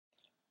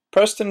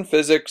Preston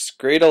Physics,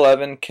 Grade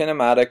 11,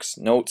 Kinematics,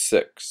 Note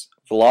 6,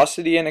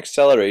 Velocity and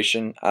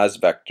Acceleration as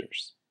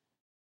Vectors.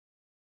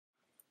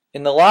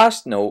 In the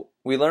last note,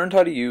 we learned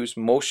how to use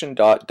motion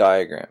dot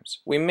diagrams.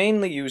 We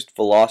mainly used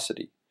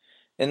velocity.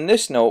 In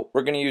this note,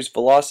 we're going to use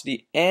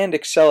velocity and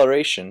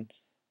acceleration,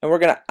 and we're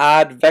going to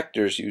add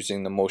vectors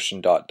using the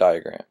motion dot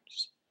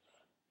diagrams.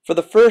 For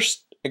the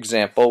first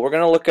example, we're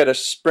going to look at a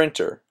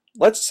sprinter.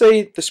 Let's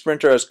say the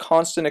sprinter has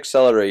constant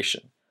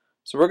acceleration.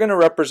 So we're going to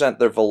represent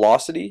their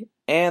velocity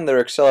and their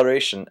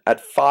acceleration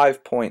at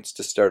 5 points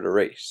to start a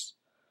race.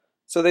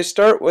 So they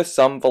start with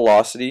some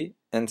velocity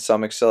and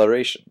some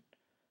acceleration.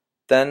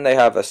 Then they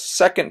have a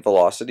second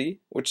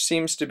velocity, which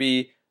seems to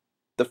be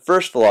the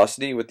first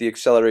velocity with the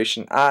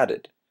acceleration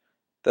added.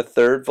 The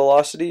third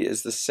velocity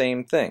is the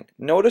same thing.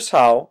 Notice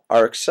how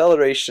our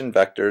acceleration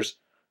vectors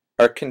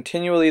are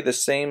continually the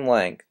same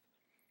length,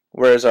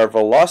 whereas our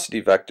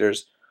velocity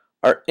vectors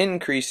are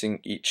increasing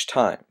each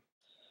time.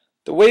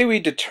 The way we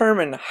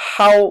determine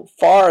how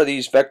far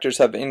these vectors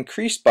have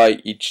increased by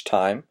each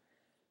time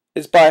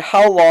is by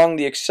how long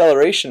the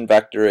acceleration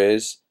vector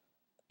is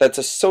that's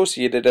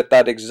associated at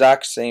that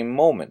exact same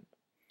moment.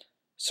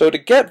 So to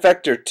get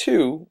vector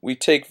 2, we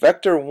take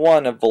vector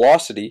 1 of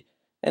velocity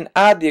and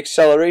add the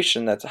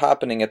acceleration that's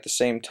happening at the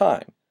same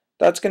time.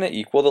 That's going to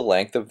equal the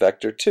length of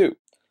vector 2.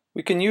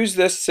 We can use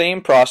this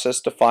same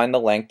process to find the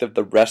length of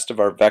the rest of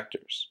our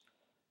vectors.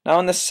 Now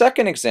in the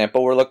second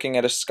example, we're looking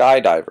at a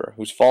skydiver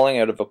who's falling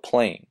out of a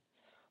plane.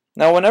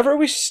 Now whenever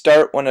we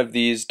start one of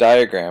these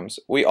diagrams,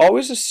 we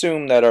always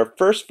assume that our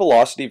first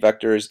velocity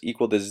vector is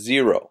equal to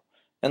 0,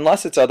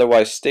 unless it's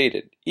otherwise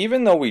stated.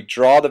 Even though we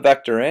draw the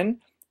vector in,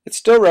 it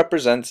still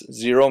represents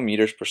 0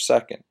 meters per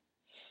second.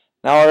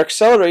 Now our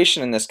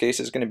acceleration in this case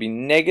is going to be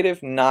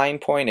negative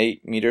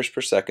 9.8 meters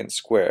per second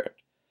squared.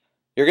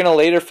 You're going to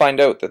later find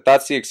out that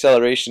that's the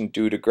acceleration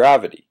due to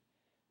gravity.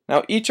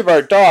 Now each of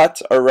our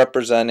dots are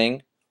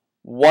representing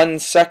 1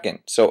 second.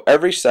 So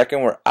every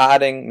second we're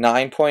adding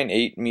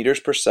 9.8 meters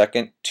per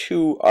second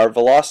to our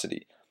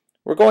velocity.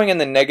 We're going in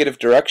the negative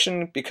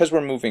direction because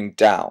we're moving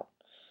down.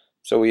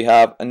 So we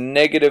have a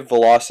negative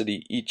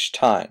velocity each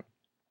time.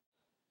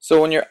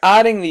 So when you're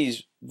adding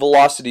these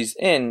velocities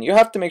in, you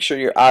have to make sure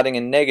you're adding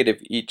a negative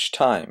each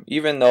time.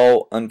 Even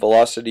though on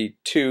velocity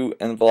 2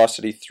 and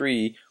velocity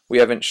 3 we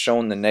haven't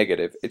shown the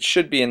negative. It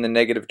should be in the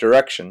negative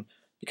direction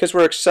because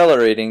we're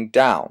accelerating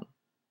down.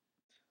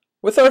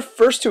 With our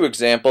first two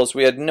examples,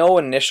 we had no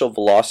initial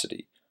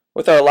velocity.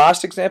 With our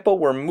last example,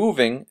 we're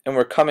moving and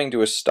we're coming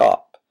to a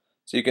stop.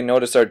 So you can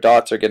notice our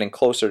dots are getting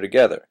closer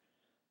together.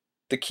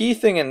 The key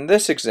thing in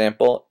this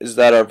example is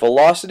that our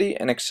velocity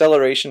and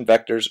acceleration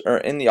vectors are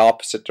in the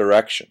opposite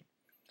direction.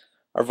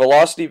 Our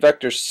velocity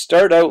vectors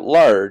start out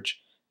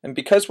large, and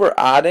because we're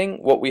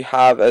adding what we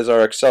have as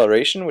our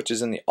acceleration, which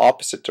is in the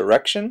opposite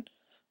direction,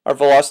 our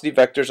velocity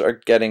vectors are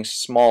getting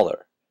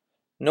smaller.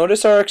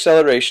 Notice our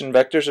acceleration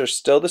vectors are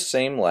still the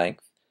same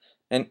length,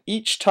 and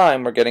each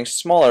time we're getting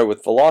smaller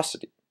with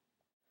velocity.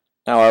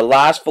 Now our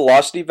last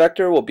velocity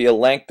vector will be a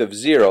length of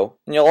 0,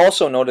 and you'll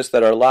also notice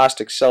that our last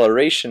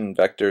acceleration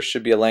vector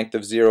should be a length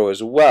of 0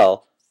 as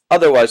well,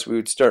 otherwise we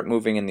would start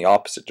moving in the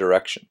opposite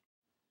direction.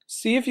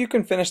 See if you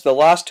can finish the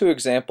last two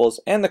examples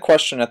and the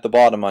question at the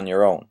bottom on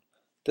your own.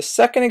 The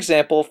second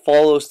example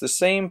follows the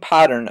same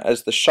pattern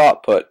as the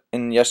shot put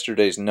in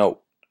yesterday's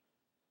note.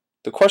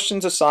 The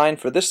questions assigned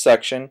for this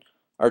section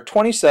are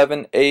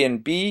 27 A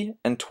and B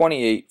and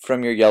 28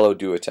 from your yellow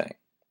duotang.